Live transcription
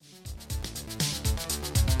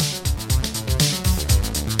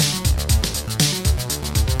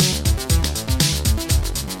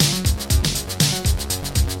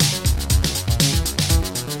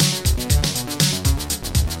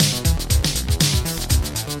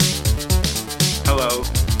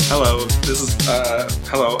Hello,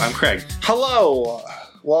 I'm Craig. Hello!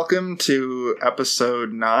 Welcome to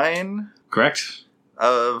episode 9. Correct?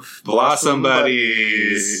 Of Blossom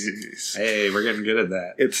Buddies. Hey, we're getting good at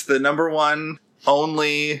that. It's the number one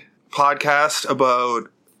only podcast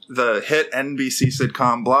about the hit NBC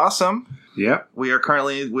sitcom Blossom. Yep. We are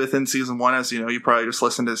currently within season 1. As you know, you probably just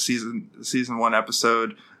listened to season 1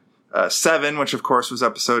 episode 7, which of course was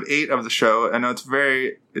episode 8 of the show. I know it's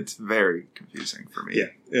very confusing for me. Yeah,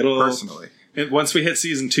 personally. Once we hit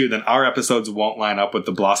season 2, then our episodes won't line up with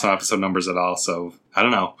the Blossom episode numbers at all. So I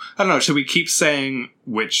don't know. Should we keep saying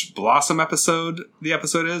which Blossom episode the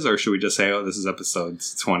episode is, or should we just say, "Oh, this is episode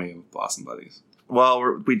 20 of Blossom Buddies"?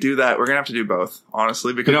 Well, we do that. We're gonna have to do both,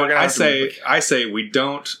 honestly, because we're gonna. I say we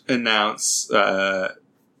don't announce.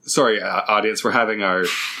 Sorry, audience. We're having our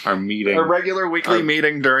meeting, a regular weekly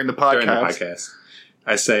meeting during the podcast.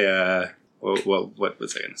 I say. Well, what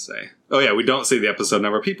was I going to say? Oh, yeah, we don't see the episode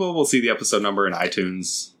number. People will see the episode number in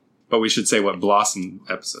iTunes, but we should say what Blossom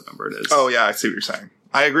episode number it is. Oh, yeah, I see what you're saying.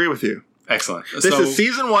 I agree with you. Excellent. This is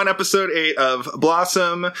season 1, episode 8 of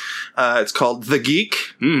Blossom. It's called The Geek.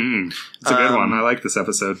 Mm-hmm. It's a good one. I like this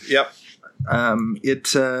episode. Yep.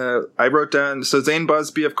 I wrote down, so Zane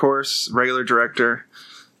Busby, of course, regular director.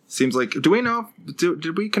 Seems like, do we know,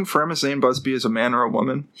 did we confirm if Zane Busby is a man or a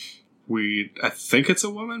woman? I think it's a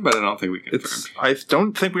woman, but I don't think we confirmed. I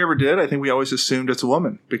don't think we ever did. I think we always assumed it's a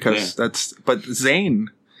woman because but Zane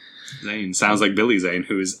sounds like Billy Zane,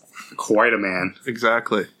 who is quite a man.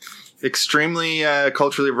 Exactly. Extremely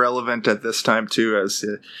culturally relevant at this time too, as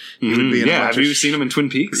he would be in have you seen him in Twin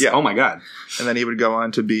Peaks? Yeah. Oh my god. And then he would go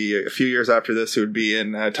on to be, a few years after this, he would be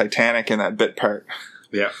in Titanic in that bit part.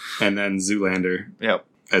 Yeah. And then Zoolander. Yep.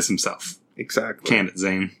 As himself. Exactly. Candid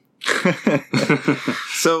Zane.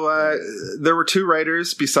 So there were 2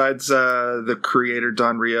 writers besides the creator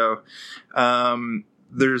Don Rio.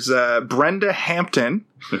 There's Brenda Hampton,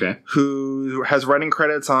 who has writing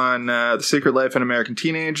credits on The Secret Life of an American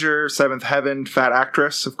Teenager, Seventh Heaven, Fat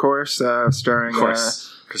Actress, of course, starring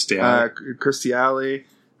Kirstie Alley.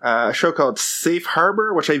 A show called Safe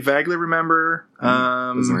Harbor, which I vaguely remember.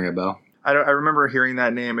 Doesn't ring a bell. I remember hearing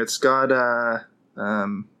that name. It's got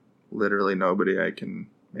literally nobody I can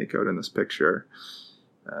make out in this picture.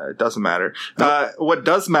 It doesn't matter. What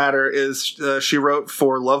does matter is she wrote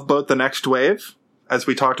for Love Boat: The Next Wave, as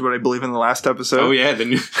we talked about, I believe, in the last episode. Oh yeah, the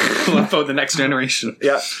new Love Boat: The Next Generation.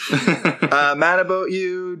 Yeah. Mad About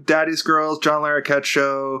You, Daddy's Girls, John Larroquette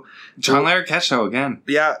Show. John Larroquette Show again.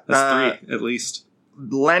 Yeah. That's 3, at least.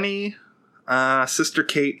 Lenny, Sister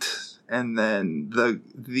Kate, and then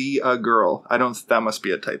the Girl. That must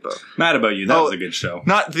be a typo. Mad About You, that was a good show.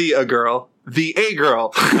 Not the Girl. The A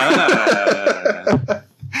Girl.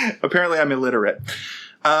 Apparently I'm illiterate.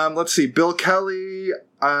 Let's see. Bill Kelly,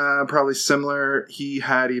 probably similar. He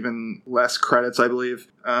had even less credits, I believe.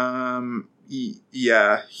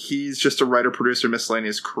 He's just a writer, producer,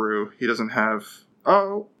 miscellaneous crew. He doesn't have...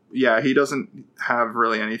 he doesn't have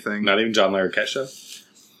really anything. Not even John Larroquette Show?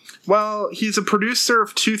 Well, he's a producer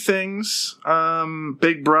of 2 things.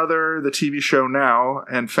 Big Brother, the TV show now,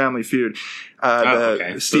 and Family Feud.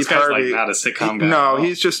 Steve Harvey. Like not a sitcom guy. No,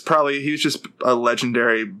 he's just a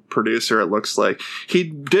legendary producer, it looks like. He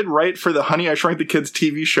did write for the Honey, I Shrunk the Kids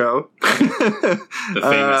TV show. The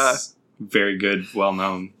famous, very good,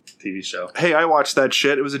 well-known TV show. Hey, I watched that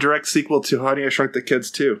shit. It was a direct sequel to Honey, I Shrunk the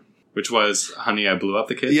Kids too. Which was Honey, I Blew Up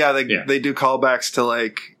the Kid? Yeah, they do callbacks to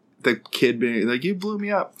like the kid being like, you blew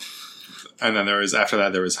me up. And then after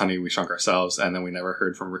that, there was Honey, We Shrunk Ourselves, and then we never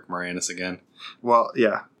heard from Rick Moranis again. Well,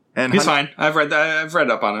 yeah. And he's fine. I've read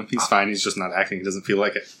up on him. He's fine. He's just not acting. He doesn't feel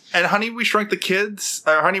like it. And Honey, We Shrunk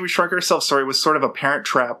Ourselves, was sort of a Parent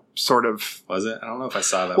Trap, sort of. Was it? I don't know if I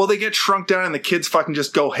saw that. Well, they get shrunk down and the kids fucking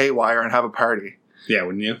just go haywire and have a party. Yeah,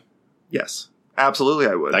 wouldn't you? Yes. Absolutely,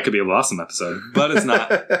 I would. That could be a Blossom episode, but it's not.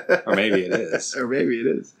 Or maybe it is.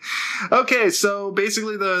 Okay, so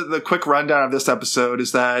basically the quick rundown of this episode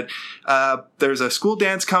is that there's a school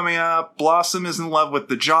dance coming up. Blossom is in love with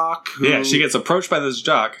the jock. She gets approached by this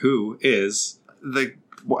jock who is...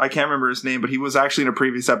 I can't remember his name, but he was actually in a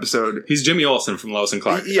previous episode. He's Jimmy Olsen from Lois and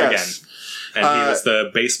Clark again. And he was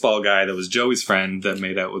the baseball guy that was Joey's friend that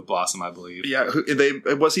made out with Blossom, I believe. Yeah,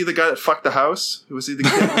 was he the guy that fucked the house? Was he the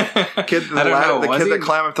kid that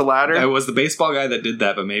climbed up the ladder? It was the baseball guy that did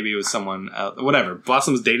that, but maybe it was someone else. Whatever.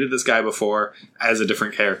 Blossom's dated this guy before as a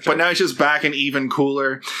different character. But now he's just back and even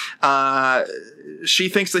cooler. She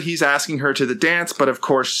thinks that he's asking her to the dance, but of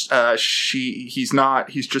course, he's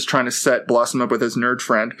not. He's just trying to set Blossom up with his nerd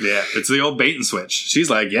friend. Yeah, it's the old bait and switch. She's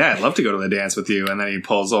like, yeah, I'd love to go to the dance with you. And then he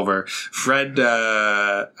pulls over Fred,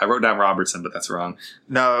 I wrote down Robertson, but that's wrong.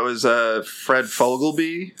 No, it was Fred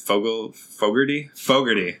Fogarty. Fogarty.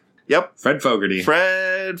 Yep. Fred Fogarty.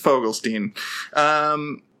 Fred Fogelstein.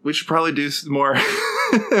 We should probably do more,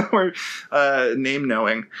 more name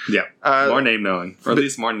knowing. Yeah, more name knowing, or at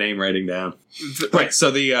least more name writing down. Right. So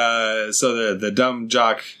the dumb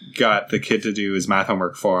jock got the kid to do his math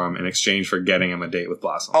homework for him in exchange for getting him a date with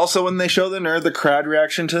Blossom. Also, when they show the nerd, the crowd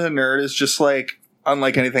reaction to the nerd is just like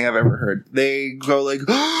unlike anything I've ever heard. They go like,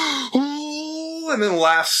 oh, and then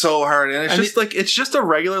laugh so hard, and it's just a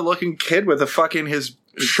regular looking kid with a fucking his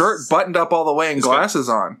shirt buttoned up all the way and glasses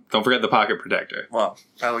on. Don't forget the pocket protector. Well,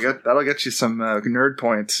 that'll get you some nerd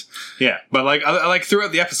points. Yeah, but like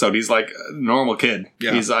throughout the episode, he's like a normal kid.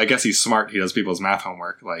 Yeah. I guess he's smart. He does people's math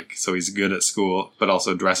homework, like, so he's good at school, but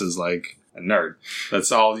also dresses like a nerd.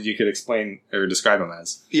 That's all you could explain or describe him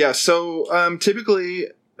as. Yeah. So typically,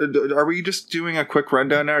 are we just doing a quick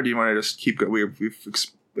rundown now, or do you want to just keep going? We've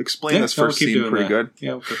explained this first scene pretty good.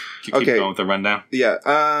 Yeah, we'll keep going with the rundown. Yeah.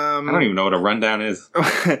 I don't even know what a rundown is.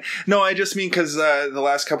 No, I just mean because the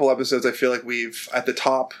last couple episodes, I feel like we've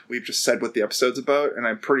just said what the episode's about, and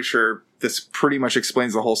I'm pretty sure this pretty much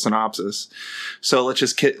explains the whole synopsis. So let's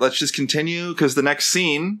just continue, because the next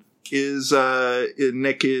scene is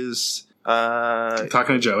Nick is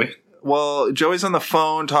talking to Joey. Well, Joey's on the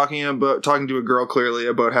phone talking to a girl, clearly,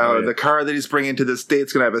 about how the car that he's bringing to this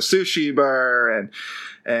date's going to have a sushi bar and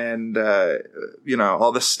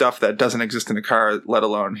all this stuff that doesn't exist in a car, let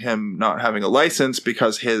alone him not having a license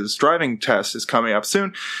because his driving test is coming up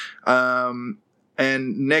soon. And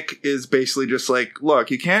Nick is basically just like, look,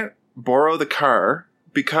 you can't borrow the car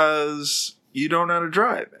because you don't know how to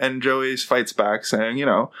drive. And Joey fights back saying,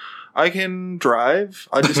 I can drive.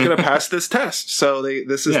 I'm just going to pass this test. So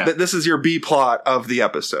this is your B plot of the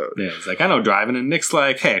episode. Yeah, it's like, I know driving. And Nick's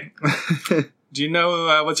like, hey, do you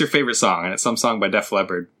know what's your favorite song? And it's some song by Def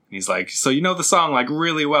Leppard. And he's like, so you know the song like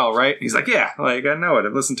really well, right? And he's like, yeah, like I know it.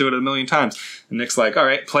 I've listened to it a million times. And Nick's like, all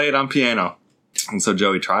right, play it on piano. And so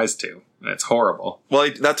Joey tries to. And it's horrible. Well,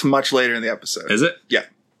 that's much later in the episode. Is it? Yeah.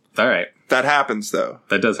 All right. That happens, though.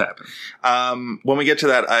 That does happen. When we get to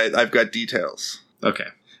that, I've got details. Okay.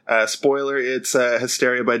 Spoiler, it's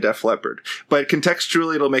Hysteria by Def Leppard. But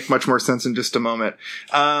contextually, it'll make much more sense in just a moment.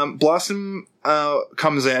 Blossom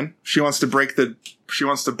comes in. She wants to break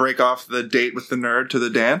off the date with the nerd to the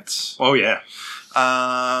dance. Oh, yeah.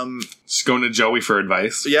 She's going to Joey for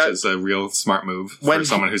advice, which is a real smart move for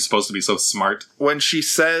someone who's supposed to be so smart. When she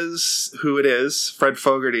says who it is, Fred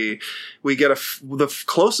Fogarty, we get the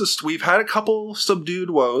closest. We've had a couple subdued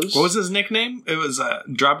woes. What was his nickname? It was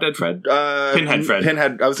Drop Dead Fred? Pinhead Fred.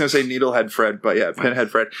 Pinhead. I was going to say Needlehead Fred, but yeah,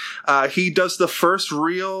 Pinhead Fred. He does the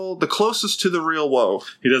closest to the real woe.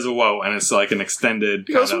 He does a woe, and it's like an extended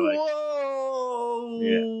kind of like... Whoa!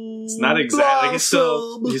 Yeah. It's not exactly like he's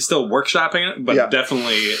still workshopping it, but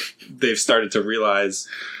definitely they've started to realize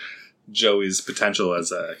Joey's potential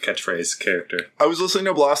as a catchphrase character. I was listening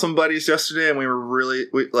to Blossom Buddies yesterday, and we were really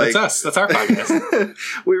that's us. That's our podcast.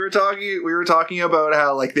 we were talking about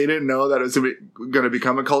how like they didn't know that it was going to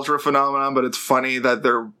become a cultural phenomenon, but it's funny that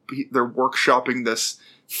they're workshopping this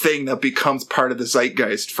thing that becomes part of the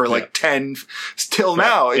zeitgeist for like 10 till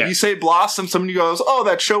now. If you say Blossom, somebody goes, oh,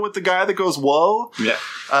 that show with the guy that goes, whoa.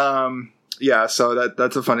 Yeah. So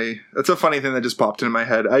that's a funny thing that just popped into my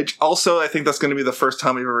head. I think that's going to be the first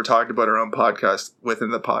time we've ever talked about our own podcast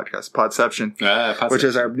within the podcast, Podception, which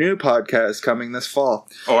is our new podcast coming this fall.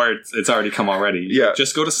 Or it's already come already. Yeah.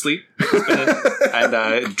 Just go to sleep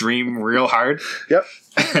and dream real hard. Yep.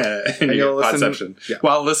 and you get Podception. Yeah.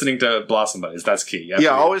 While listening to Blossom Buddies. That's key.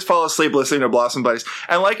 Always fall asleep listening to Blossom Buddies.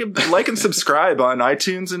 And like and subscribe on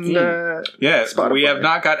iTunes and Spotify. We have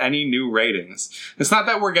not got any new ratings. It's not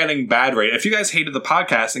that we're getting bad ratings. If you guys hated the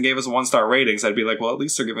podcast and gave us 1-star ratings, I'd be like, well, at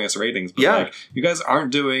least they're giving us ratings. But like, you guys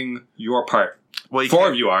aren't doing your part. Well, 4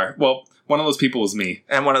 of you are. Well, one of those people was me.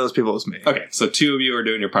 And one of those people was me. Okay, so 2 of you are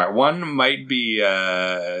doing your part. One might be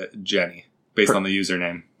Jenny, based on the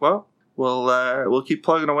username. Well, we'll keep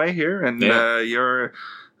plugging away here, and you're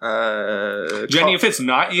Jenny. If it's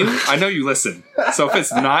not you, I know you listen. So if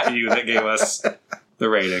it's not you that gave us the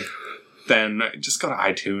rating, then just go to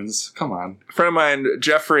iTunes. Come on. A friend of mine,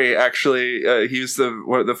 Jeffrey, actually, he was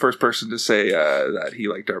the first person to say that he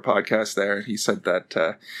liked our podcast. There, he said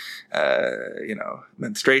that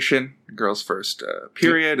menstruation, girl's first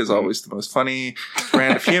period, is always the most funny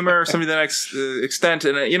brand of humor, something to the extent,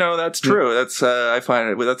 and that's true. That's I find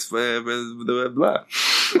it. That's blah.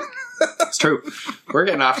 It's true. We're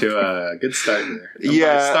getting off to a good start here.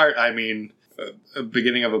 Yeah. By start, I mean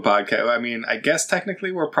beginning of a podcast. I mean, I guess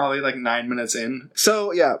technically we're probably like 9 minutes in.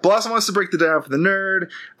 So, yeah, Blossom wants to break the down for the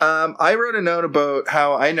nerd. I wrote a note about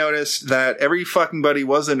how I noticed that every fucking buddy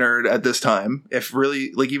was a nerd at this time. If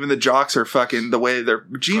really, like, even the jocks are fucking, the way their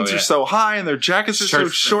jeans are so high and their jackets are so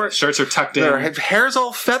short. Shirts are tucked in. Their hair's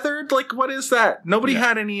all feathered. Like, what is that? Nobody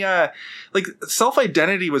had any, like,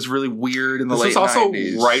 self-identity was really weird in the late 90s. This was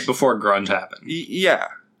also right before grunge happened. Yeah.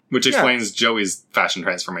 Which explains Joey's fashion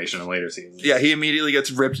transformation in later seasons. Yeah, he immediately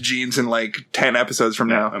gets ripped jeans in like 10 episodes from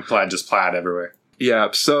now. And plaid everywhere. Yeah,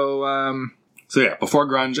 so before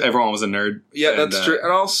grunge, everyone was a nerd. Yeah, that's true. And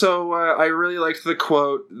also, I really liked the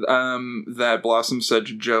quote that Blossom said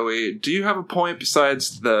to Joey, do you have a point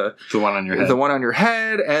besides the one on your head? The one on your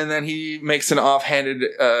head. And then he makes an offhanded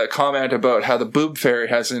comment about how the boob fairy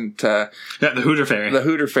hasn't... the Hooter fairy. The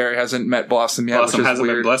Hooter fairy hasn't met Blossom yet, Blossom which is hasn't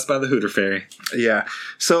weird. been blessed by the Hooter fairy. Yeah.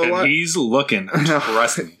 So and he's looking.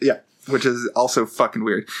 Trust me. Yeah. Which is also fucking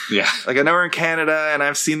weird. Yeah. Like, I know we're in Canada, and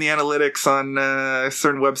I've seen the analytics on a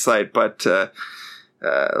certain website, but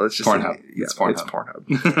let's just Pornhub. say... Yeah, it's Pornhub. It's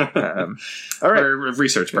Pornhub. All right. For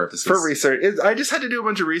research purposes. For research. I just had to do a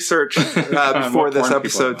bunch of research before this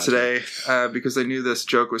episode today, because I knew this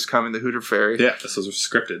joke was coming, the Hooter Fairy. Yeah, this was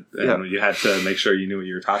scripted, and you had to make sure you knew what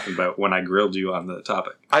you were talking about when I grilled you on the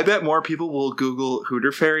topic. I bet more people will Google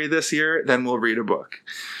Hooter Fairy this year than will read a book.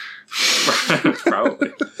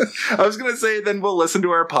 Probably. I was going to say then we'll listen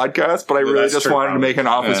to our podcast, but I really just wanted to make an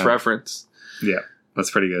Office reference. Yeah, that's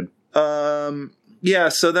pretty good. Yeah,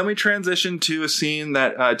 so then we transition to a scene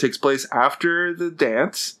that takes place after the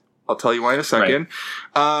dance. I'll tell you why in a second.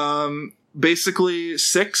 Right. Basically,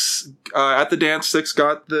 Six, at the dance, Six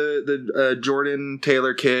got the Jordan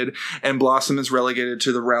Taylor kid, and Blossom is relegated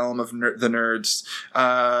to the realm of the nerds.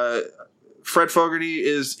 Fred Fogarty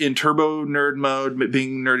is in turbo nerd mode,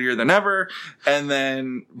 being nerdier than ever, and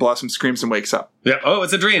then Blossom screams and wakes up. Yeah. Oh,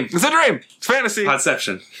 it's a dream. It's a dream. It's fantasy.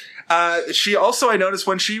 Conception. She also, I noticed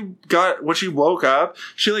when she woke up,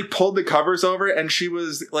 she like pulled the covers over and she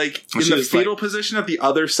was like in the fetal position at the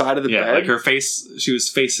other side of the bed. Yeah, like her face, she was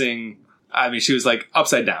facing, she was like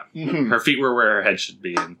upside down. Mm-hmm. Her feet were where her head should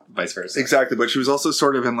be and vice versa. Exactly, but she was also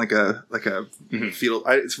sort of in like a fetal,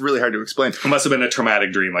 it's really hard to explain. It must have been a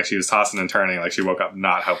traumatic dream, like she was tossing and turning, like she woke up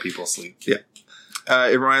not how people sleep. Yeah.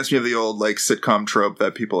 It reminds me of the old like sitcom trope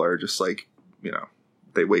that people are just like,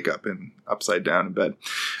 they wake up in upside down in bed.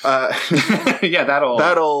 Yeah, that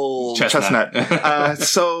old chestnut.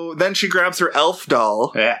 So then she grabs her elf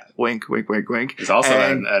doll. Yeah. Wink, wink, wink, wink. It's also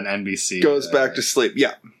an NBC. Goes back to sleep.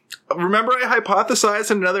 Yeah. Remember I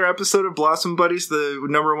hypothesized in another episode of Blossom Buddies, the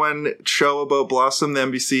 #1 show about Blossom, the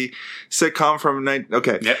NBC sitcom from...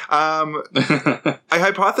 Okay. Yep. I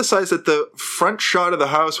hypothesized that the front shot of the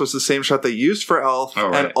house was the same shot they used for Elf,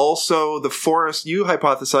 and also the forest. You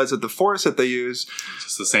hypothesized that the forest that they use...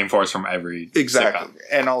 It's the same forest from every Exactly. sitcom.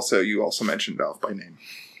 And also, you also mentioned Elf by name.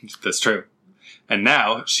 That's true. And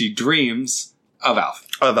now she dreams... of Alf.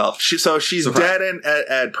 She's dead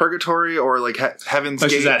at Purgatory or like Heaven's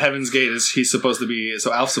Gate. She's at Heaven's Gate. He's supposed to be...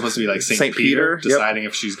 So Alf's supposed to be like Saint Peter deciding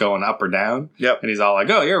if she's going up or down. Yep. And he's all like,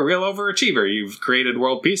 oh, you're a real overachiever. You've created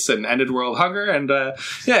world peace and ended world hunger. And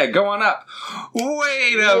go on up.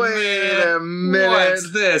 Wait a minute.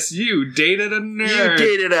 What's this? You dated a nerd. You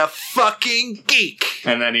dated a fucking geek.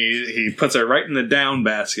 And then he puts her right in the down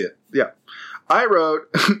basket. Yeah. I wrote,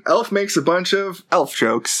 Elf makes a bunch of elf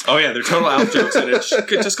jokes. Oh, yeah, they're total elf jokes. And it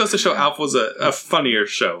just goes to show Elf was a funnier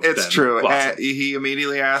show. It's true. He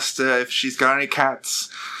immediately asked if she's got any cats.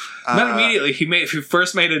 Not immediately. He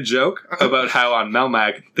first made a joke about how on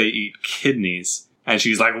Melmac they eat kidneys. And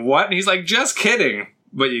she's like, what? And he's like, just kidding.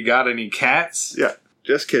 But you got any cats? Yeah,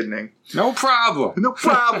 just kidding. No problem. No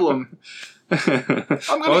problem.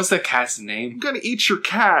 What was the cat's name? I'm going to eat your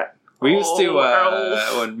cat. We used to,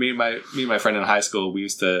 when me and my friend in high school, we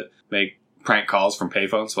used to make prank calls from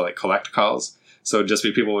payphones, so like collect calls. So it'd just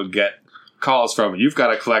be people would get calls from, you've got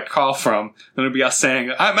to collect call from, then it'd be us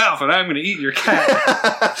saying, I'm Alf and I'm going to eat your cat.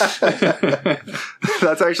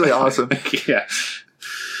 That's actually awesome. Yeah.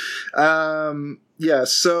 Yeah,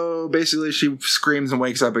 so basically she screams and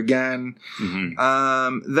wakes up again.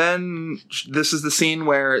 Mm-hmm. Then this is the scene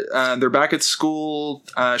where they're back at school.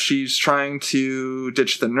 She's trying to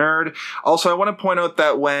ditch the nerd. Also, I want to point out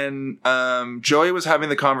that when Joey was having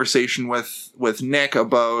the conversation with Nick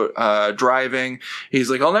about driving,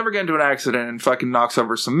 he's like, I'll never get into an accident, and fucking knocks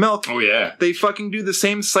over some milk. Oh, yeah. They fucking do the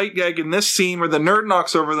same sight gag in this scene where the nerd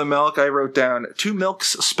knocks over the milk. I wrote down, 2 milks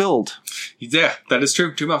spilled. Yeah, that is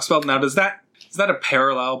true. 2 milks spilled. Now, is that a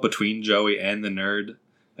parallel between Joey and the nerd?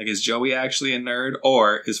 Like, is Joey actually a nerd,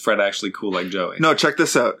 or is Fred actually cool like Joey? No, check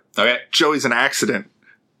this out. Okay. Joey's an accident.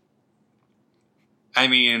 I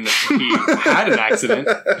mean, he had an accident.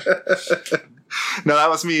 No, that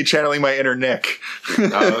was me channeling my inner Nick.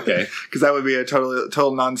 Oh, okay. Because that would be a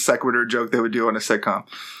total non sequitur joke they would do on a sitcom.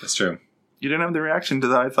 That's true. You didn't have the reaction to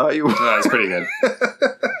that I thought you would. No, that's pretty good.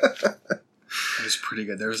 It was pretty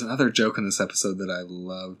good. There was another joke in this episode that I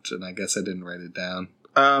loved, and I guess I didn't write it down.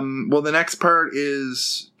 Well, the next part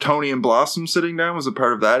is Tony and Blossom sitting down. Was it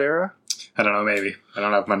part of that era? I don't know, maybe. I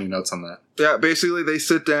don't have many notes on that. Yeah, basically they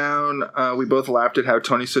sit down. We both laughed at how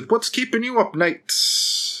Tony said, "What's keeping you up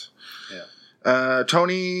nights?" Yeah.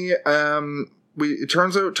 Tony, it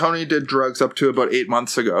turns out Tony did drugs up to about 8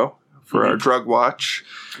 months ago for our drug watch.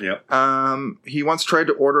 Yep. He once tried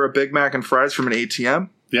to order a Big Mac and fries from an ATM.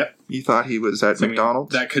 Yep. He thought he was at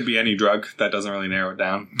McDonald's. That could be any drug. That doesn't really narrow it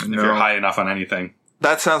down. No. If you're high enough on anything.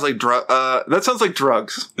 That sounds like drugs. That sounds like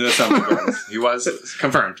drugs. He was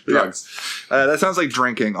confirmed. Drugs. Yeah. That sounds like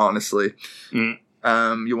drinking, honestly. Mm.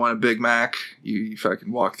 You want a Big Mac, you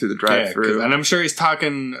fucking walk through the drive-thru. Yeah, and I'm sure he's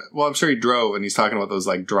talking... Well, I'm sure he drove, and he's talking about those,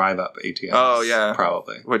 like, drive-up ATMs. Oh, yeah.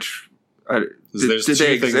 Probably. Which... did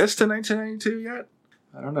they exist in 1992 yet?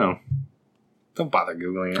 I don't know. Don't bother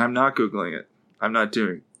Googling it. I'm not Googling it. I'm not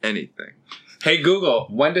doing anything. Hey, Google,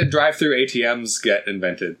 when did drive-thru ATMs get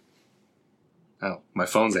invented? Oh, my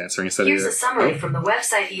phone's answering instead Here's a summary from the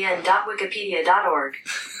website en.wikipedia.org.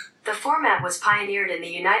 The format was pioneered in the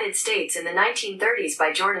United States in the 1930s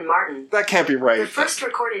by Jordan Martin. That can't be right. The first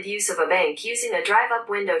recorded use of a bank using a drive-up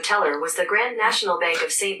window teller was the Grand National Bank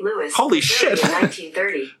of St. Louis. Holy shit! In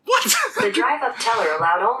 1930. What? The drive-up teller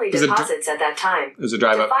allowed only deposits at that time. It was a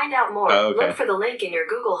drive-up. To find out more, look for the link in your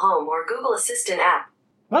Google Home or Google Assistant app.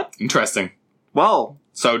 What? Interesting. Well...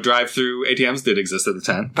 So drive-through ATMs did exist at the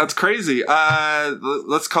time. That's crazy.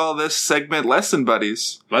 Let's call this segment Lesson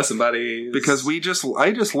Buddies. Lesson Buddies. Because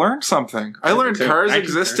I just learned something. I learned cars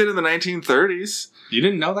existed in the 1930s. You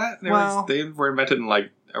didn't know that? They were invented in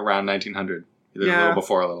like around 1900. Either a little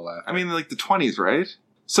before or a little after. I mean, like the 20s, right?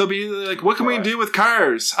 So be like, what can we do with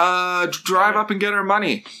cars? Drive up and get our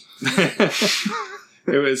money.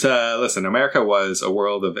 It was, listen, America was a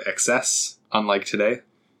world of excess, unlike today.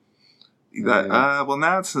 Well,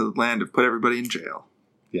 now it's a land of put everybody in jail.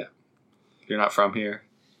 Yeah. If you're not from here,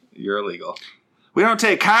 you're illegal. We don't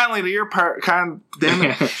take kindly to your part. Damn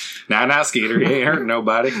it. Now, Skeeter. You ain't hurting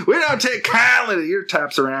nobody. We don't take kindly to your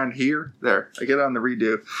taps around here. There. I get on the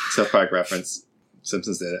redo. South Park reference.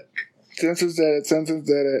 Simpsons did it. Simpsons did it.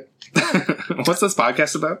 What's this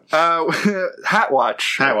podcast about? Hat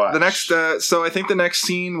Watch. The next, so I think the next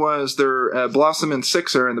scene was their Blossom and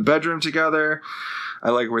Six are in the bedroom together. I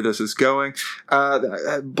like where this is going.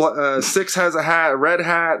 Six has a red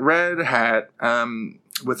hat,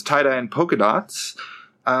 with tie-dye and polka dots.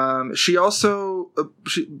 Blossom's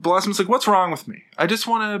like, what's wrong with me? I just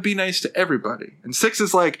want to be nice to everybody. And Six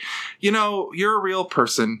is like, you're a real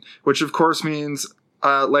person, which of course means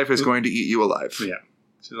life is going to eat you alive. Yeah.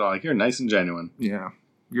 She's all like, you're nice and genuine. Yeah.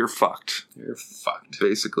 You're fucked. You're fucked.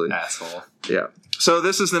 Basically. Asshole. Yeah. So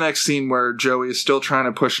this is the next scene where Joey is still trying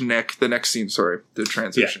to push Nick. The next scene, the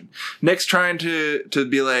transition. Yeah. Nick's trying to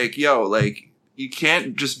be like, yo, like, you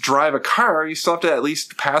can't just drive a car. You still have to at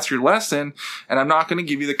least pass your lesson. And I'm not going to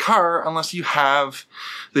give you the car unless you have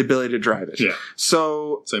the ability to drive it. Yeah.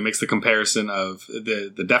 So he makes the comparison of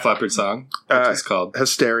the Def Leppard song, which is called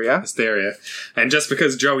Hysteria. And just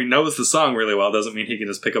because Joey knows the song really well doesn't mean he can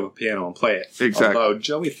just pick up a piano and play it. Exactly. Although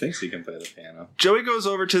Joey thinks he can play the piano. Joey goes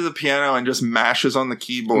over to the piano and just mashes on the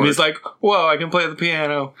keyboard. And he's like, whoa, I can play the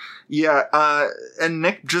piano. Yeah, and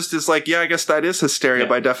Nick just is like, yeah, I guess that is Hysteria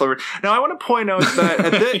by Def Leppard. Now, I want to point out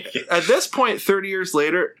that at this point, 30 years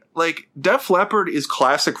later, like, Def Leppard is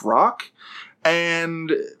classic rock,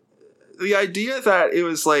 and the idea that it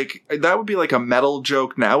was like, that would be like a metal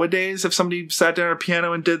joke nowadays if somebody sat down at a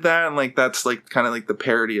piano and did that, and like that's like kind of like the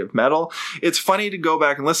parody of metal. It's funny to go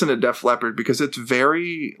back and listen to Def Leppard because it's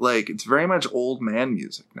very much old man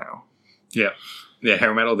music now. Yeah. Yeah,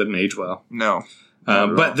 hair metal didn't age well. No.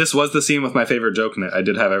 But this was the scene with my favorite joke in it. I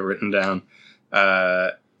did have it written down.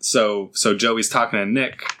 So Joey's talking to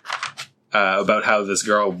Nick about how this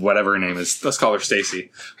girl, whatever her name is, let's call her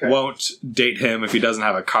Stacy, won't date him if he doesn't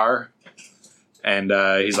have a car. And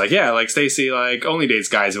he's like, yeah, like Stacy, like only dates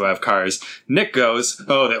guys who have cars. Nick goes,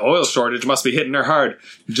 oh, the oil shortage must be hitting her hard.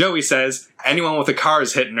 Joey says, anyone with a car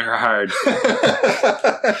is hitting her hard.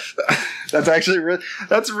 That's actually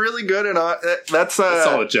that's really good, and that's a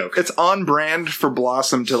solid joke. It's on brand for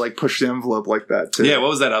Blossom to like push the envelope like that too. Yeah,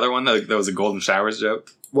 what was that other one? That was a Golden Showers joke.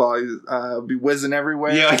 I'd be whizzing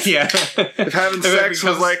everywhere. Yeah. If having sex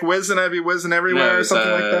was like whizzing, I'd be whizzing everywhere or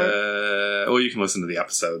something like that. Well, you can listen to the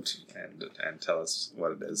episode and tell us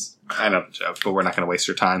what it is. I know the joke, but we're not going to waste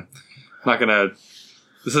your time.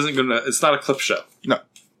 This isn't going to... It's not a clip show. No.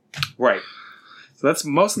 Right. So that's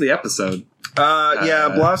most of the episode.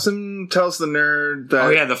 Blossom tells the nerd that... Oh,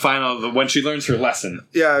 yeah, when she learns her lesson.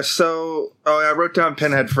 Yeah, so... I wrote down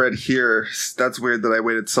Pinhead Fred here. That's weird that I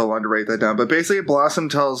waited so long to write that down. But basically, Blossom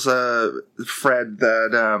tells Fred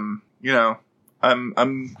that,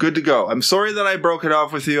 I'm good to go. I'm sorry that I broke it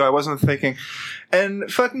off with you. I wasn't thinking...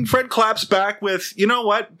 And fucking Fred claps back with, you know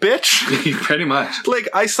what, bitch? Pretty much. Like,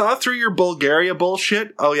 I saw through your Bulgaria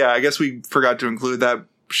bullshit. Oh, yeah, I guess we forgot to include that.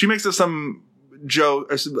 She makes us some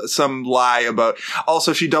lie about...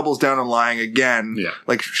 Also, she doubles down on lying again. Yeah.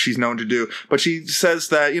 Like she's known to do. But she says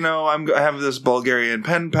that, I have this Bulgarian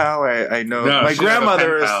pen pal. I know my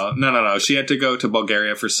grandmother is... No. She had to go to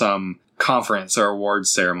Bulgaria for some conference or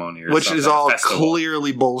awards ceremony or which something. Is all festival.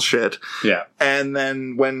 Clearly bullshit. Yeah. And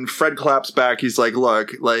then when Fred claps back, he's like,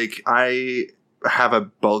 look, like, I have a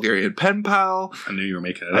Bulgarian pen pal. I knew you were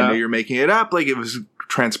making it up. Like, it was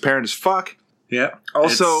transparent as fuck. Yeah.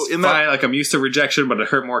 Also, like, I'm used to rejection, but it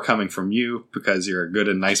hurt more coming from you because you're a good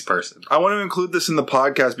and nice person. I want to include this in the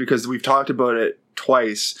podcast because we've talked about it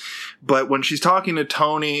twice. But when she's talking to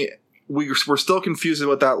Tony... We're still confused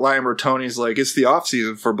about that line where Tony's like, it's the off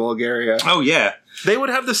season for Bulgaria. Oh, yeah. They would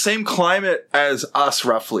have the same climate as us,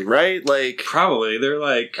 roughly, right? Like probably. They're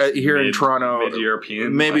like here in Toronto,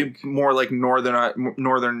 mid-European. Maybe more like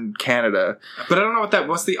northern Canada. But I don't know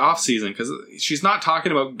what's the off season because she's not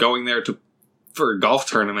talking about going there for a golf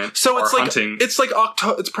tournament so or it's hunting. It's like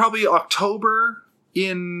It's probably October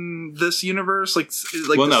in this universe.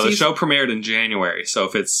 The show premiered in January, so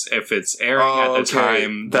if it's airing at the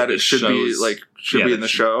time that it should be in the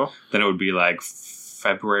show, then it would be like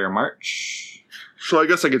February or March. So I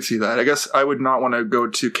guess I could see that. I guess I would not want to go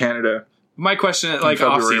to Canada. My question, off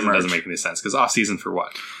season doesn't make any sense because off season for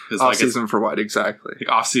what? Off season for what exactly? Like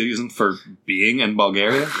off season for being in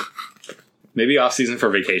Bulgaria. Maybe off season for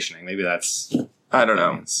vacationing. Maybe that's. I don't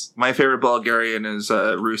know. My favorite Bulgarian is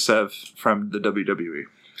Rusev from the WWE.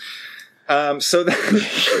 So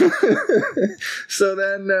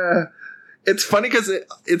then it's funny because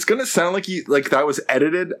it's going to sound like that was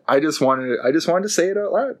edited. I just wanted to say it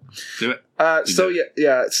out loud. Do it.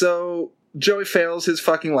 So Joey fails his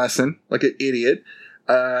fucking lesson like an idiot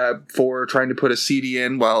for trying to put a CD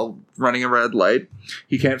in while running a red light.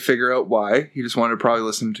 He can't figure out why. He just wanted to probably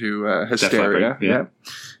listen to Hysteria. Yeah.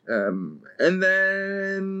 And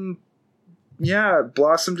then,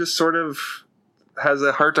 Blossom just sort of has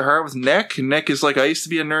a heart-to-heart with Nick. And Nick is like, I used to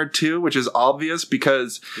be a nerd too, which is obvious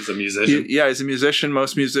because... He's a musician. He's a musician.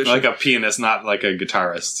 Most musicians... Like a pianist, not like a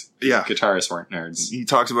guitarist. Yeah. Guitarists weren't nerds. He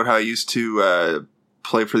talks about how he used to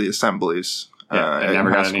play for the assemblies. And never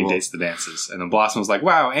got any dates to dances. And then Blossom was like,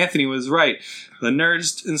 wow, Anthony was right. The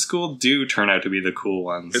nerds in school do turn out to be the cool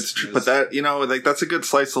ones. It's true. But that, that's a good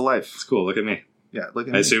slice of life. It's cool. Look at me. Yeah, look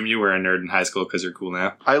at me. I assume you were a nerd in high school because you're cool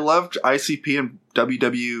now. I loved ICP and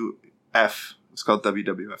WWF. It's called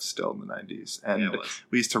WWF still in the 90s. And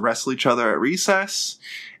we used to wrestle each other at recess.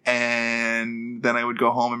 And then I would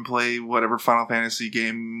go home and play whatever Final Fantasy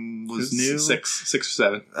game was new. 6 or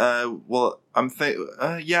 7.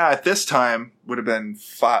 At this time would have been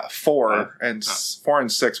 4 and 4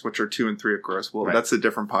 and 6, which are 2 and 3, of course. Well, That's a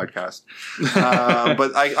different podcast.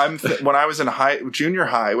 But when I was in junior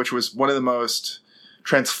high, which was one of the most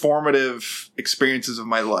transformative experiences of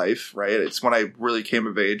my life, right? It's when I really came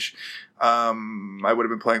of age. I would have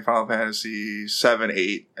been playing Final Fantasy 7,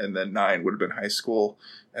 8, and then 9 would have been high school,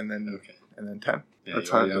 and then 10. Yeah, that's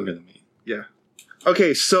you're younger than me. Yeah.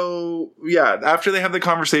 Okay, so after they have the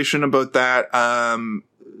conversation about that,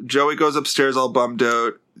 Joey goes upstairs all bummed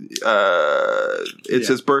out. It's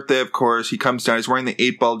his birthday, of course. He comes down. He's wearing the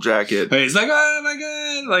 8-ball jacket. He's like, oh my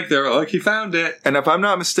god! Like they're like, he found it. And if I'm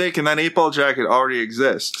not mistaken, that 8-ball jacket already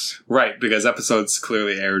exists. Right, because episodes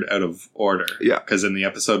clearly aired out of order. Yeah. Because in the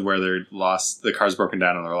episode where they're lost, the car's broken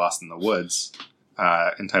down and they're lost in the woods,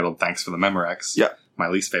 entitled "Thanks for the Memorex." Yeah. My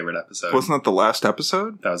least favorite episode. Wasn't that the last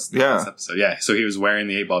episode? That was the last episode. Yeah. So he was wearing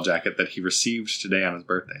the 8-ball jacket that he received today on his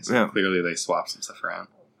birthday. So clearly they swapped some stuff around.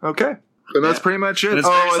 Okay. And that's pretty much it. And it's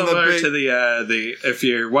very similar to the if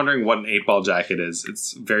you're wondering what an 8-ball jacket is,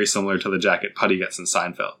 it's very similar to the jacket Putty gets in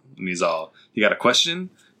Seinfeld. And he's all, you got a question?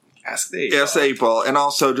 Ask the 8-ball. Yes, 8-ball. And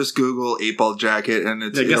also just Google 8-ball jacket and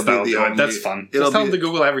it'll be the only... That's fun. Just tell them to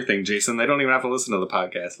Google everything, Jason. They don't even have to listen to the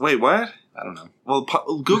podcast. Wait, what? I don't know. Well,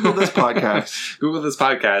 Google this podcast. Google this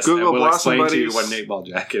podcast. Google and we'll Blossom explain to you Buddies. what an 8-ball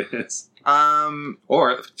jacket is.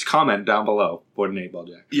 Or comment down below what an 8-ball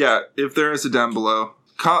jacket is. Yeah, if there is a down below.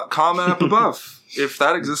 Comment up above if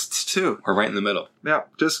that exists too. Or right in the middle. Yeah,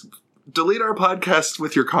 just delete our podcast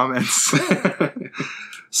with your comments.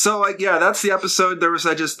 So, that's the episode. There was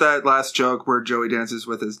just that last joke where Joey dances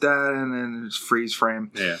with his dad and then it's freeze frame.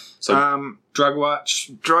 Yeah. So, Drug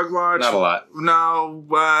Watch. Drug Watch. Not a lot. No.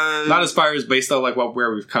 Not as far as based on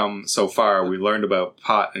where we've come so far. We learned about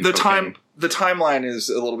pot and cocaine. The timeline is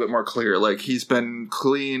a little bit more clear. Like, he's been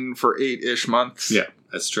clean for 8-ish months. Yeah,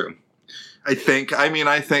 that's true. I think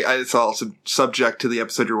it's all subject to the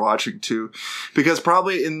episode you're watching too, because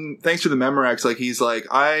probably thanks to the Memorex, like he's like,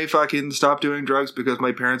 I fucking stopped doing drugs because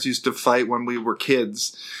my parents used to fight when we were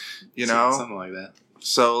kids, you know, something like that.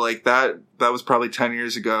 So like that was probably 10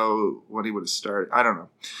 years ago when he would have started. I don't know.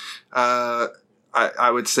 I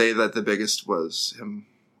would say that the biggest was him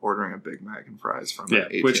ordering a Big Mac and fries from an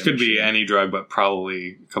ATM which could be machine. any drug, but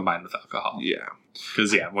probably combined with alcohol. Yeah,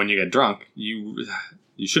 because when you get drunk, you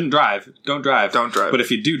shouldn't drive. Don't drive. Don't drive. But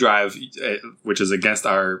if you do drive, which is against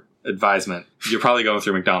our advisement, you're probably going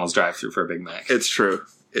through McDonald's drive-thru for a Big Mac. It's true.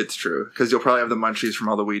 It's true. Because you'll probably have the munchies from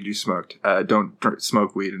all the weed you smoked. Don't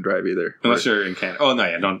smoke weed and drive either. Unless you're in Canada. Oh, no,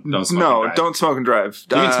 yeah. Don't smoke and No, drive. don't smoke and drive.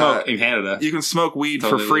 You can smoke in Canada. You can smoke weed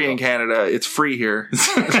Totally for free legal. in Canada. It's free here.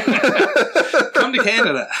 Come to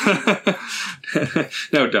Canada.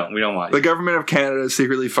 No, don't. We don't want you. The government of Canada is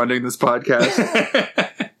secretly funding this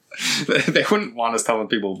podcast. They wouldn't want us telling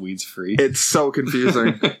people weed's free. It's so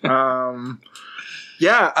confusing. Hat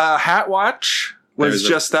watch was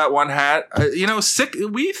just that one hat. Sick.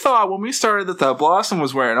 We thought when we started that the Blossom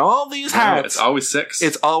was wearing all these hats. It's always 6.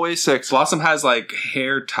 It's always 6. Blossom has like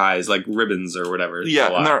hair ties, like ribbons or whatever.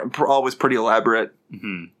 Yeah, and they're always pretty elaborate.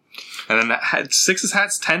 Mm-hmm. And then 6's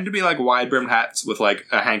hats tend to be like wide brimmed hats with like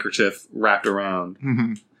a handkerchief wrapped around.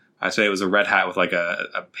 Mm-hmm. I'd say it was a red hat with like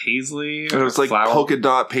a paisley. It was like flower. polka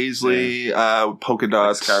dot paisley, polka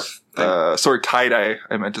dot scarf. tie dye.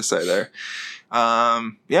 I meant to say there.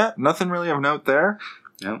 Nothing really of note there.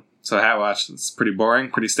 Yeah. So Hat Watch, it's pretty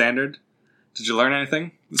boring, pretty standard. Did you learn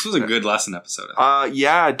anything? This was a good lesson episode.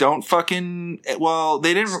 Don't fucking. Well,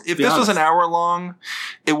 they didn't. If this was an hour long,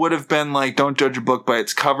 it would have been like, don't judge a book by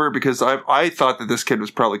its cover, because I thought that this kid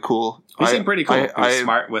was probably cool. He seemed pretty cool. He was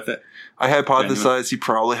smart with it. I hypothesized he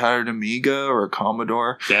probably had an Amiga or a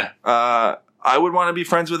Commodore. Yeah. I would want to be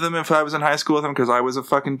friends with him if I was in high school with him, because I was a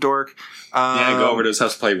fucking dork. Go over to his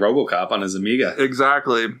house to play RoboCop on his Amiga.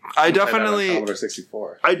 Exactly. I definitely. Commodore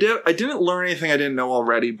 64. I didn't learn anything I didn't know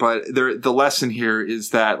already, but the lesson here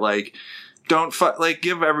is that don't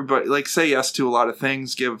give everybody say yes to a lot of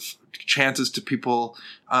things, give chances to people,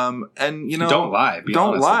 and don't lie.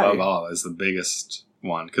 Don't lie. Above all is the biggest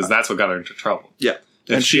one, because that's what got her into trouble. Yeah,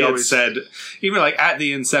 and she had said, even at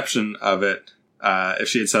the inception of it. If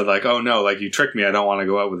she had said oh no, you tricked me, I don't want to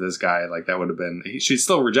go out with this guy, that would have been, she'd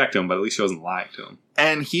still reject him, but at least she wasn't lying to him.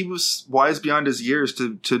 And he was wise beyond his years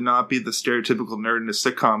to not be the stereotypical nerd in a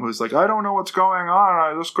sitcom who's like, I don't know what's going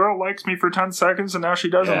on. This girl likes me for 10 seconds and now she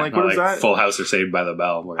doesn't. What is that? Full House or Saved by the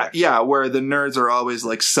Bell. Where the nerds are always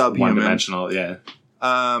subhuman. One-dimensional, yeah.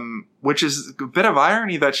 Which is a bit of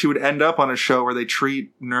irony that she would end up on a show where they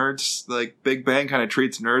treat nerds, Big Bang kind of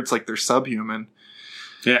treats nerds like they're subhuman.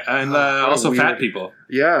 Yeah, and also fat people.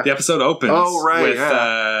 Yeah. The episode opens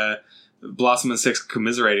with Blossom and 6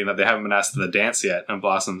 commiserating that they haven't been asked to the dance yet. And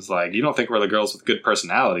Blossom's like, you don't think we're the girls with good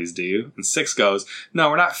personalities, do you? And 6 goes,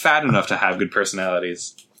 no, we're not fat enough to have good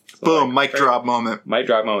personalities. So boom, mic drop moment. Mic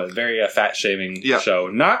drop moment. Very fat-shaming show.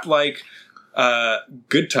 Not like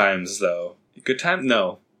Good Times, though. Good Time?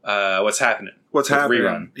 No. What's Happening? What's Happening?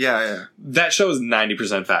 Rerun. Yeah. That show is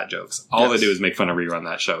 90% fat jokes. All they do is make fun of Rerun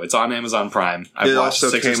that show. It's on Amazon Prime. I've watched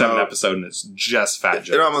 6 or 7 episodes and it's just fat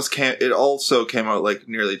jokes. It also came out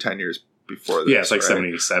nearly 10 years before this. Yeah, it's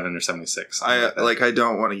 77 or 76. I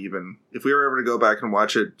don't want to even, if we were ever to go back and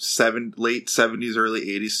watch it, late 70s, early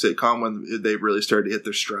 80s sitcom when they really started to hit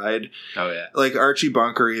their stride. Oh yeah. Archie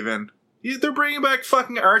Bunker even. They're bringing back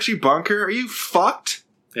fucking Archie Bunker. Are you fucked?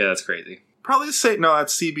 Yeah, that's crazy. Probably no,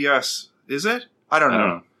 that's CBS. Is it? I don't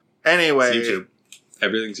know. Anyway. It's YouTube.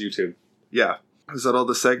 Everything's YouTube. Yeah. Is that all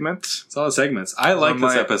the segments? It's all the segments. I like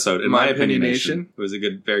this episode. In my opinion, Nation, it was a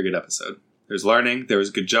very good episode. There's learning. There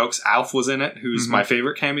was good jokes. Alf was in it, who's my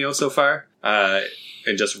favorite cameo so far.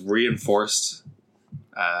 And just reinforced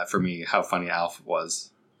for me how funny Alf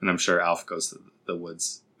was. And I'm sure Alf goes to the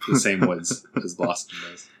woods the same woods as Blossom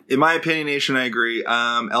does. In my opinion, Nation, I agree.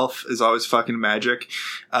 Elf is always fucking magic.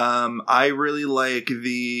 I really like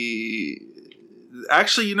the...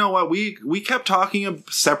 Actually, you know what? We kept talking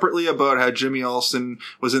separately about how Jimmy Olsen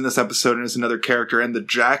was in this episode and is another character, and the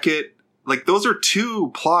jacket... Like, those are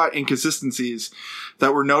two plot inconsistencies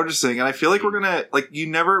that we're noticing. And I feel like we're gonna... Like,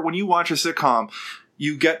 when you watch a sitcom...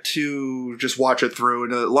 You get to just watch it through,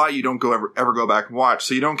 and a lot you don't ever go back and watch,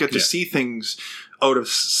 so you don't get to see things out of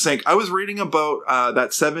sync. I was reading about that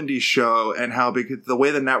 70s show and how the way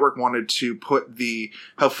the network wanted to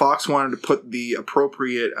how Fox wanted to put the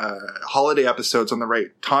appropriate holiday episodes on the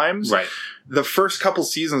right times. Right. The first couple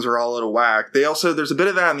seasons are all out of whack. There's a bit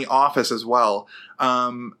of that in The Office as well.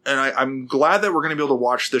 And I'm glad that we're going to be able to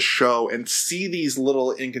watch this show and see these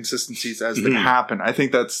little inconsistencies as they happen. I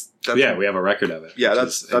think that's we have a record of it. Yeah,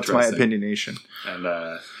 that's my opinionation. And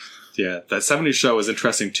that 70s show was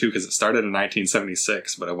interesting too because it started in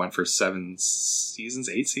 1976, but it went for 8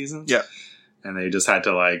 seasons. Yeah. And they just had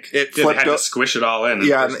to to squish it all in.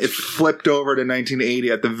 Yeah, and it flipped over to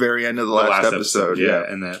 1980 at the very end of the last episode.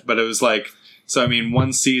 Yeah, but it was like, so I mean,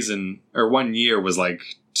 one season or 1 year was like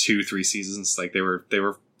 2-3 seasons. Like they were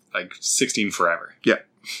like 16 forever. Yeah.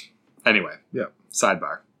 Anyway. Yeah.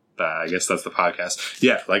 Sidebar. I guess that's the podcast.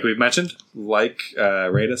 Yeah, like we've mentioned, rate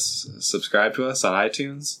us, subscribe to us on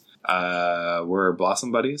iTunes. We're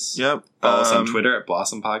Blossom Buddies. Yep. Follow us on Twitter at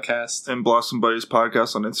Blossom Podcast. And Blossom Buddies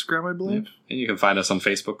Podcast on Instagram, I believe. Yep. And you can find us on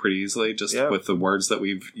Facebook pretty easily, just with the words that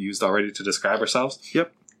we've used already to describe ourselves.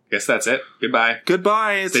 Yep. Guess that's it. Goodbye.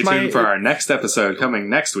 Goodbye. Stay tuned for our next episode coming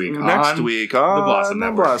next week on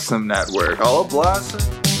the Blossom Network. All Blossom.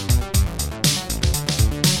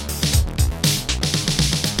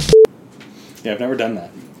 Yeah, I've never done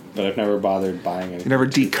that, but I've never bothered buying it. You never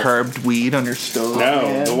decarbed weed on your stove? No.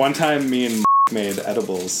 Man. The one time me and made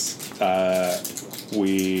edibles,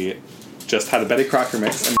 we just had a Betty Crocker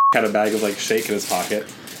mix and had a bag of shake in his pocket.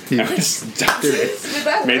 And we just dumped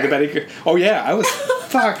it. Made the Betty. Oh yeah, I was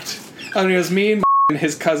fucked. I mean, it was me and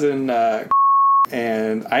his cousin,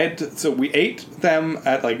 and I had to, so we ate them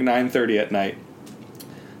at 9:30 at night,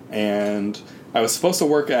 and I was supposed to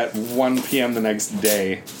work at 1 p.m. the next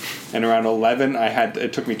day, and around 11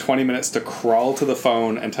 it took me 20 minutes to crawl to the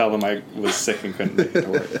phone and tell them I was sick and couldn't make it to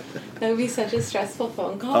work. That would be such a stressful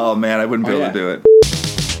phone call. Oh man, I wouldn't be able to do it.